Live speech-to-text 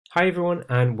Hi everyone,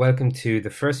 and welcome to the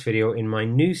first video in my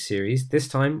new series. This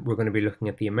time we're going to be looking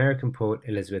at the American poet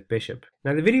Elizabeth Bishop.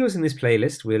 Now the videos in this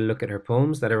playlist will look at her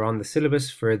poems that are on the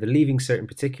syllabus for the Leaving Cert in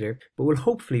particular, but will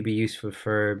hopefully be useful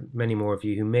for many more of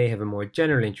you who may have a more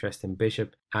general interest in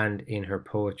Bishop and in her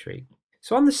poetry.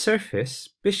 So on the surface,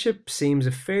 Bishop seems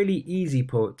a fairly easy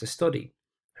poet to study.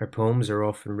 Her poems are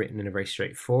often written in a very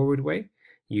straightforward way,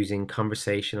 using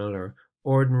conversational or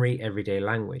ordinary everyday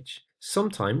language.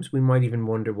 Sometimes we might even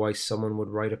wonder why someone would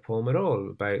write a poem at all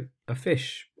about a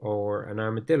fish or an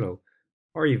armadillo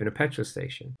or even a petrol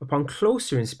station. Upon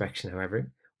closer inspection,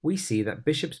 however, we see that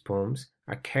Bishop's poems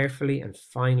are carefully and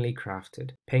finely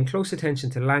crafted, paying close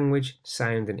attention to language,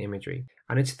 sound and imagery.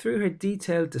 And it's through her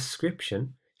detailed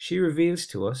description she reveals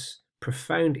to us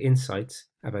profound insights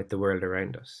about the world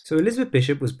around us. So Elizabeth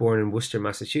Bishop was born in Worcester,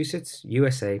 Massachusetts,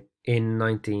 USA in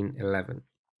 1911.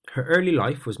 Her early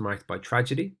life was marked by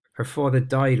tragedy. Her father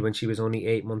died when she was only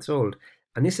 8 months old,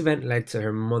 and this event led to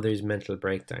her mother's mental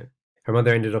breakdown. Her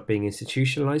mother ended up being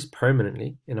institutionalized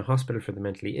permanently in a hospital for the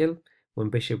mentally ill when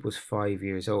Bishop was 5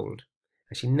 years old,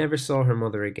 and she never saw her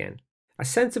mother again. A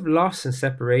sense of loss and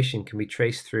separation can be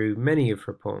traced through many of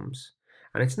her poems,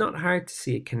 and it's not hard to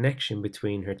see a connection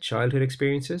between her childhood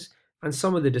experiences and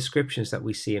some of the descriptions that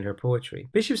we see in her poetry.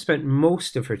 Bishop spent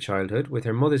most of her childhood with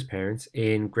her mother's parents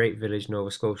in Great Village,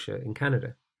 Nova Scotia in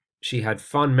Canada. She had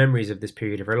fond memories of this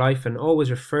period of her life and always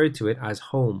referred to it as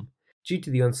home. Due to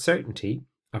the uncertainty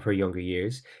of her younger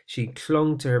years, she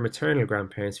clung to her maternal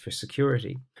grandparents for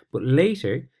security. But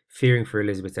later, fearing for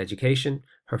Elizabeth's education,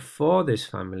 her father's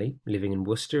family, living in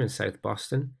Worcester and South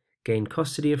Boston, gained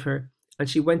custody of her, and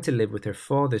she went to live with her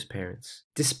father's parents.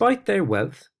 Despite their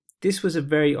wealth, this was a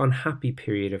very unhappy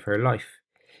period of her life,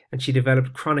 and she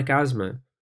developed chronic asthma,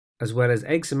 as well as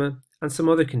eczema and some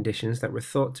other conditions that were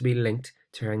thought to be linked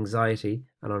to her anxiety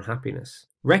and unhappiness.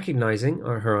 Recognizing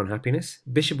her unhappiness,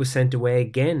 Bishop was sent away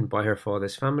again by her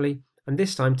father's family, and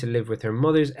this time to live with her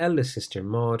mother's eldest sister,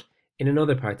 Maud, in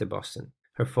another part of Boston.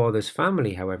 Her father's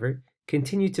family, however,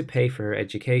 continued to pay for her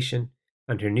education,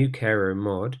 and her new carer,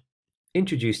 Maud,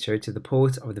 introduced her to the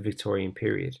poets of the Victorian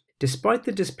period. Despite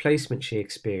the displacement she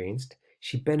experienced,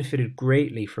 she benefited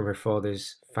greatly from her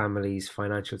father's family's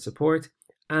financial support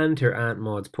and her Aunt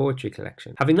Maud's poetry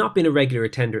collection. Having not been a regular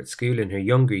attender at school in her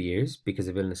younger years because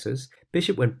of illnesses,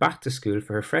 Bishop went back to school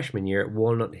for her freshman year at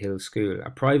Walnut Hill School, a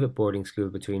private boarding school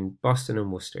between Boston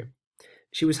and Worcester.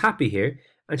 She was happy here,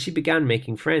 and she began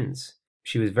making friends.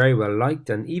 She was very well liked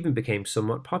and even became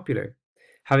somewhat popular.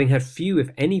 Having had few if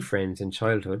any friends in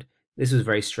childhood, this was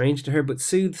very strange to her but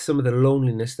soothed some of the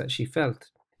loneliness that she felt.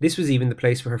 This was even the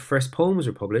place where her first poems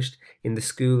were published in the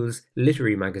school's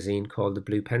literary magazine called The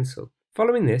Blue Pencil.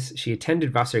 Following this, she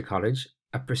attended Vassar College,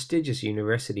 a prestigious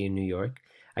university in New York,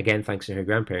 again thanks to her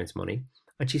grandparents' money,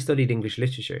 and she studied English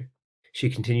literature. She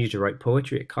continued to write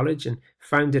poetry at college and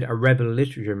founded a rebel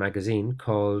literature magazine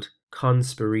called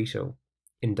Conspirito,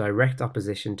 in direct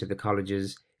opposition to the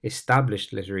college's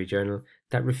established literary journal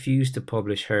that refused to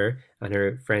publish her and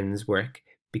her friends' work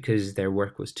because their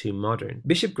work was too modern.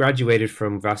 Bishop graduated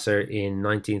from Vassar in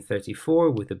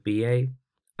 1934 with a BA,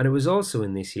 and it was also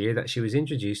in this year that she was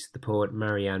introduced to the poet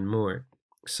Marianne Moore,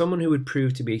 someone who would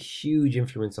prove to be a huge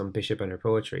influence on Bishop and her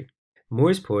poetry.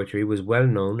 Moore's poetry was well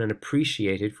known and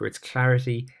appreciated for its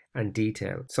clarity and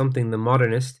detail, something the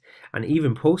modernist and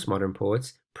even postmodern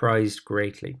poets prized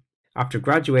greatly. After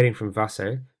graduating from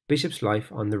Vassar, Bishop's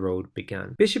life on the road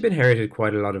began. Bishop inherited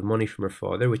quite a lot of money from her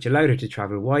father, which allowed her to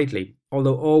travel widely,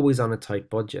 although always on a tight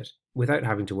budget, without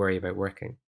having to worry about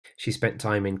working. She spent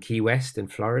time in Key West in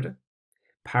Florida,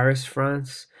 Paris,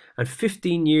 France, and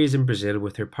 15 years in Brazil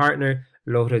with her partner,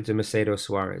 Lota de Macedo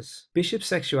Soares. Bishop's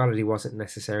sexuality wasn't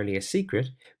necessarily a secret,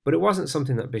 but it wasn't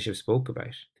something that Bishop spoke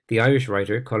about. The Irish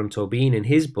writer Tobin, in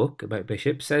his book about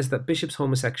Bishop, says that Bishop's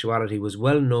homosexuality was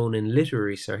well known in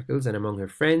literary circles and among her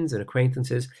friends and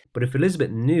acquaintances, but if Elizabeth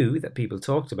knew that people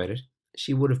talked about it,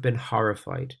 she would have been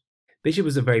horrified. Bishop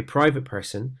was a very private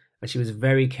person, and she was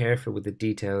very careful with the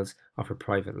details of her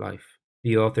private life.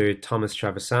 The author Thomas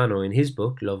Travisano, in his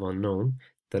book Love Unknown,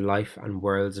 The Life and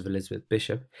Worlds of Elizabeth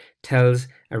Bishop, tells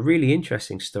a really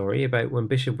interesting story about when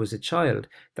Bishop was a child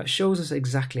that shows us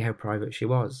exactly how private she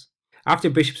was. After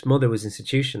Bishop's mother was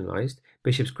institutionalized,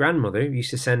 Bishop's grandmother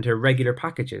used to send her regular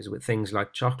packages with things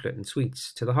like chocolate and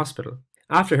sweets to the hospital.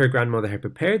 After her grandmother had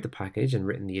prepared the package and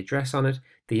written the address on it,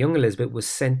 the young Elizabeth was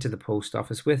sent to the post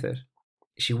office with it.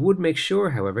 She would make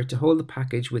sure, however, to hold the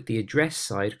package with the address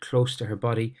side close to her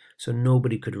body so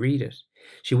nobody could read it.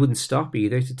 She wouldn't stop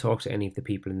either to talk to any of the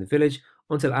people in the village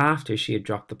until after she had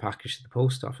dropped the package to the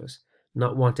post office,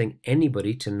 not wanting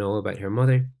anybody to know about her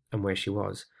mother and where she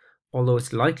was. although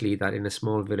it's likely that in a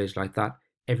small village like that,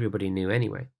 everybody knew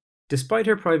anyway. Despite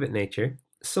her private nature,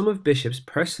 some of Bishop's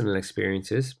personal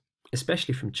experiences,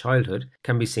 especially from childhood,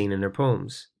 can be seen in her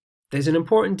poems. There's an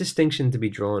important distinction to be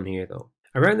drawn here, though.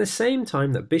 Around the same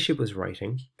time that Bishop was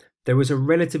writing, there was a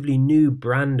relatively new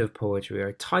brand of poetry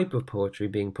or type of poetry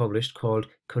being published called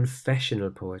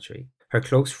confessional poetry. Her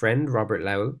close friend, Robert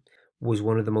Lowell, was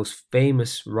one of the most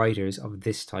famous writers of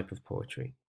this type of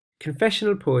poetry.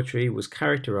 Confessional poetry was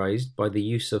characterized by the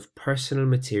use of personal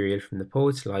material from the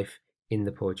poet's life in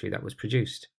the poetry that was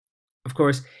produced. Of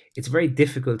course, it's very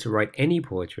difficult to write any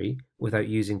poetry without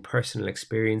using personal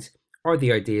experience or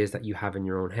the ideas that you have in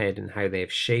your own head and how they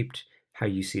have shaped how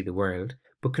you see the world.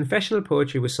 But confessional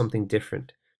poetry was something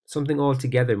different, something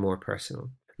altogether more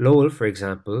personal. Lowell, for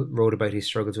example, wrote about his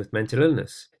struggles with mental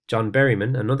illness. John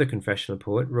Berryman, another confessional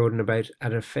poet, wrote about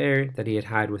an affair that he had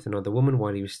had with another woman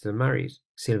while he was still married.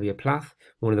 Sylvia Plath,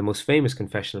 one of the most famous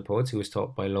confessional poets who was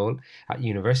taught by Lowell at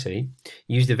university,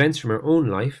 used events from her own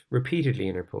life repeatedly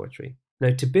in her poetry.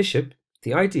 Now, to Bishop,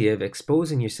 the idea of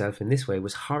exposing yourself in this way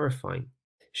was horrifying.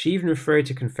 She even referred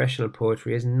to confessional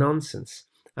poetry as nonsense,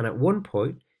 and at one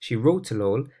point, she wrote to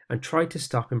Lowell and tried to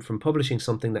stop him from publishing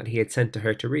something that he had sent to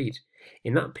her to read.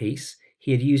 In that piece,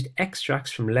 he had used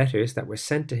extracts from letters that were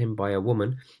sent to him by a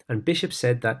woman, and Bishop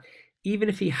said that even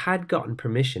if he had gotten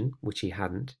permission, which he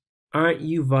hadn't, aren't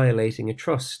you violating a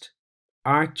trust?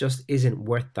 Art just isn't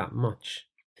worth that much.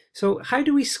 So how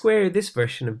do we square this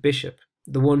version of Bishop,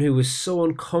 the one who was so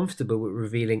uncomfortable with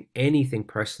revealing anything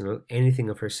personal, anything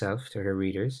of herself to her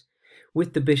readers,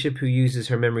 with the Bishop who uses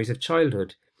her memories of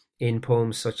childhood in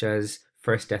poems such as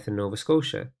First Death in Nova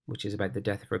Scotia, which is about the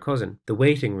death of her cousin, The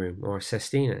Waiting Room, or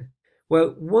Sestina?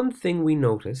 Well, one thing we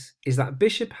notice is that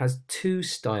Bishop has two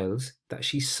styles that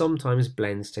she sometimes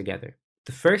blends together.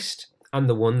 The first, and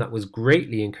the one that was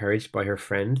greatly encouraged by her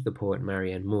friend, the poet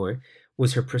Marianne Moore,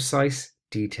 was her precise,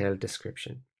 detailed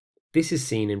description. This is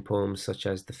seen in poems such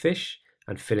as The Fish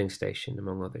and Filling Station,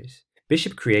 among others.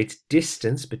 Bishop creates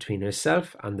distance between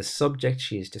herself and the subject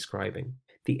she is describing.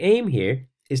 The aim here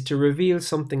is to reveal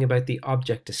something about the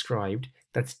object described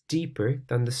that's deeper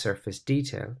than the surface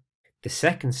detail. The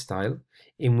second style,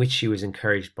 in which she was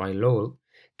encouraged by Lowell,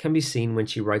 can be seen when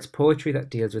she writes poetry that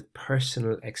deals with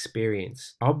personal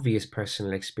experience, obvious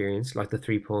personal experience like the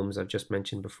three poems I've just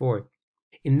mentioned before.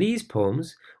 In these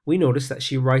poems, we notice that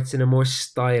she writes in a more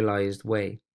stylized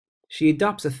way. She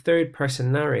adopts a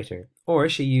third-person narrator, or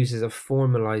she uses a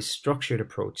formalized, structured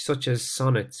approach, such as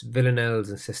sonnets, villanelles,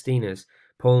 and sestinas,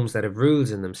 poems that have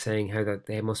rules in them saying how that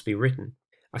they must be written.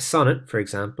 A sonnet, for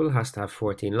example, has to have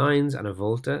 14 lines and a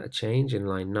volta, a change, in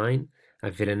line 9.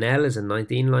 A villanelle is a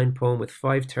 19-line poem with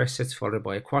 5 tercets followed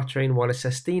by a quatrain, while a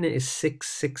sestina is 6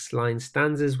 6-line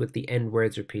stanzas with the end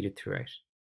words repeated throughout.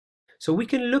 So we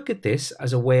can look at this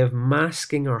as a way of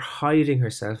masking or hiding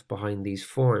herself behind these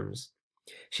forms.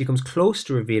 She comes close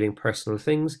to revealing personal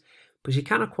things, but she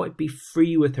cannot quite be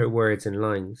free with her words and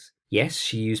lines. Yes,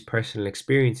 she used personal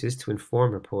experiences to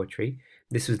inform her poetry.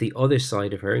 This was the other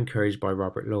side of her encouraged by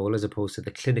Robert Lowell as opposed to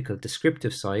the clinical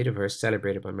descriptive side of her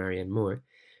celebrated by Marianne Moore.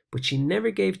 But she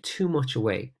never gave too much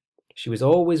away. She was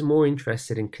always more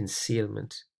interested in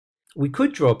concealment. We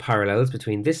could draw parallels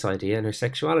between this idea and her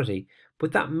sexuality,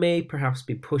 but that may perhaps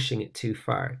be pushing it too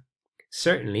far.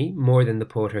 Certainly more than the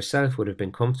poet herself would have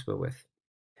been comfortable with.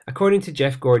 According to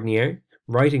Jeff Gordinier,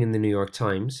 writing in the New York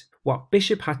Times, what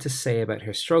Bishop had to say about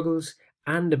her struggles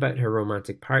and about her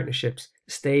romantic partnerships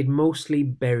stayed mostly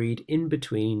buried in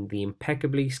between the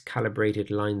impeccably calibrated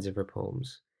lines of her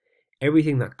poems.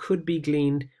 Everything that could be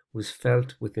gleaned was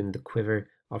felt within the quiver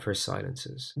of her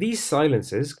silences. These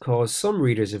silences cause some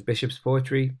readers of Bishop's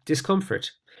poetry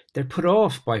discomfort. They're put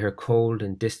off by her cold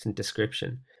and distant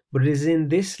description, but it is in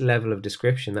this level of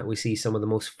description that we see some of the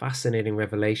most fascinating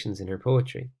revelations in her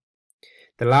poetry.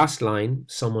 The last line,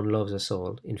 "Someone loves us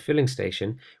all," in Filling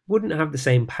Station, wouldn't have the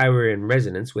same power and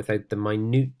resonance without the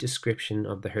minute description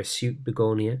of the hirsute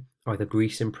begonia or the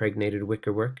grease-impregnated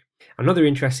wickerwork. Another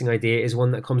interesting idea is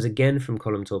one that comes again from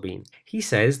Tobin. He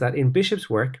says that in Bishop's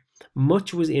work,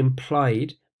 much was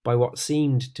implied by what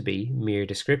seemed to be mere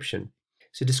description.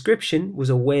 So description was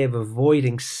a way of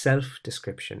avoiding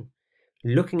self-description.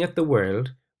 Looking at the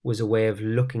world was a way of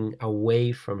looking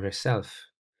away from herself.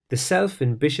 The self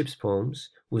in Bishop's poems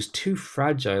was too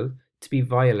fragile to be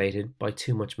violated by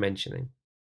too much mentioning.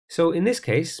 So in this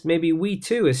case, maybe we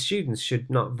too as students should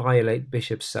not violate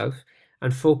Bishop's self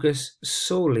and focus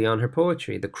solely on her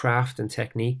poetry, the craft and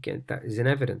technique that is in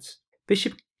evidence.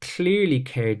 Bishop clearly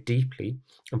cared deeply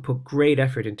and put great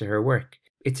effort into her work.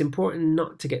 It's important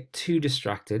not to get too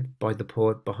distracted by the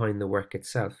poet behind the work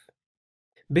itself.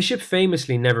 Bishop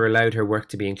famously never allowed her work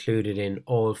to be included in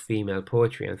all-female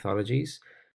poetry anthologies.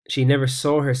 She never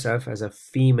saw herself as a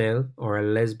female or a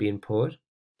lesbian poet,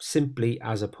 simply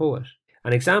as a poet.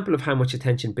 An example of how much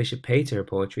attention Bishop paid to her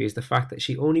poetry is the fact that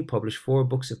she only published 4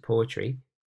 books of poetry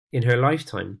in her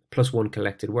lifetime, plus 1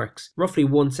 collected works, roughly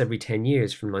once every 10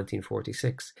 years from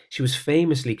 1946. She was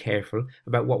famously careful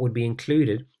about what would be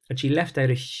included, and she left out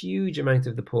a huge amount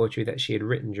of the poetry that she had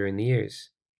written during the years.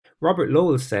 Robert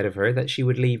Lowell said of her that she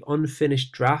would leave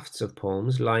unfinished drafts of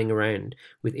poems lying around,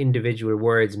 with individual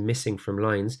words missing from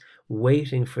lines,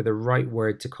 waiting for the right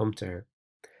word to come to her.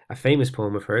 A famous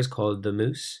poem of hers, called The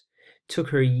Moose, took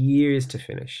her years to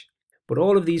finish, but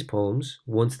all of these poems,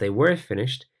 once they were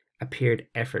finished, appeared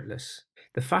effortless.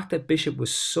 The fact that Bishop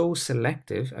was so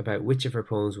selective about which of her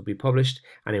poems would be published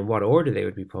and in what order they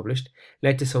would be published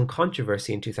led to some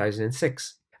controversy in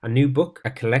 2006. A new book,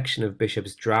 a collection of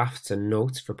Bishop's drafts and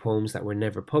notes for poems that were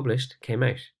never published, came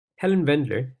out. Helen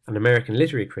Vendler, an American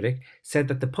literary critic, said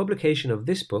that the publication of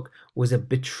this book was a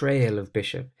betrayal of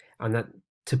Bishop, and that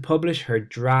to publish her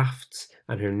drafts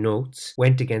and her notes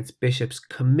went against Bishop's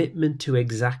commitment to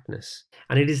exactness.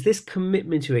 And it is this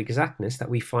commitment to exactness that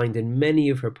we find in many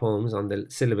of her poems on the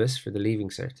syllabus for the Leaving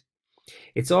Cert.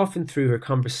 It's often through her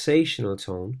conversational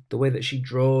tone, the way that she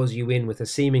draws you in with a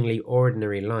seemingly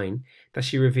ordinary line, that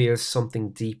she reveals something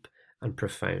deep and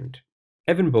profound.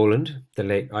 Evan Boland, the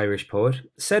late Irish poet,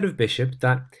 said of Bishop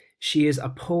that she is a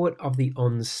poet of the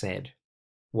unsaid,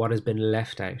 what has been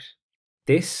left out.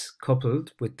 This,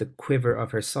 coupled with the quiver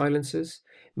of her silences,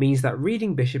 means that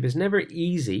reading Bishop is never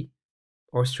easy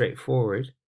or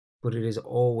straightforward, but it is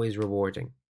always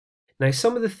rewarding. Now,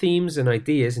 some of the themes and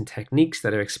ideas and techniques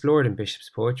that are explored in Bishop's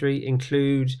poetry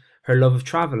include her love of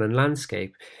travel and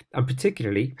landscape, and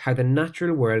particularly how the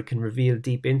natural world can reveal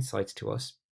deep insights to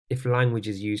us if language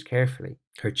is used carefully.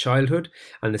 Her childhood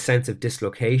and the sense of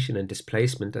dislocation and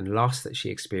displacement and loss that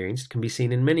she experienced can be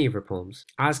seen in many of her poems,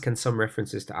 as can some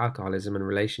references to alcoholism and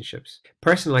relationships.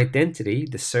 Personal identity,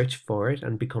 the search for it,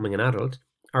 and becoming an adult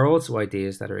are also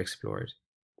ideas that are explored.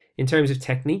 In terms of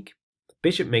technique,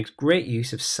 Bishop makes great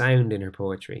use of sound in her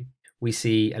poetry. We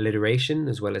see alliteration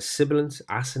as well as sibilance,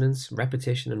 assonance,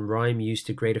 repetition and rhyme used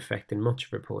to great effect in much of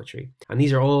her poetry. And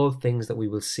these are all things that we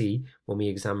will see when we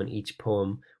examine each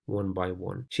poem one by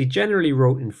one. She generally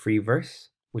wrote in free verse,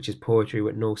 which is poetry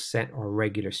with no set or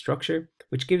regular structure,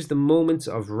 which gives the moments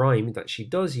of rhyme that she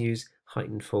does use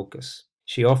heightened focus.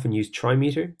 She often used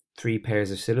trimeter, 3 pairs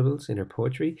of syllables, in her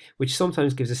poetry, which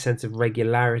sometimes gives a sense of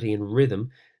regularity and rhythm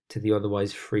to the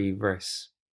otherwise free verse.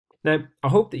 Now, I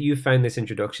hope that you found this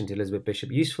introduction to Elizabeth Bishop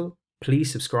useful.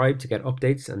 Please subscribe to get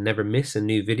updates and never miss a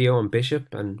new video on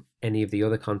Bishop and any of the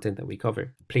other content that we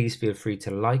cover. Please feel free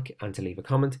to like and to leave a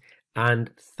comment,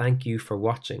 and thank you for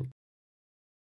watching.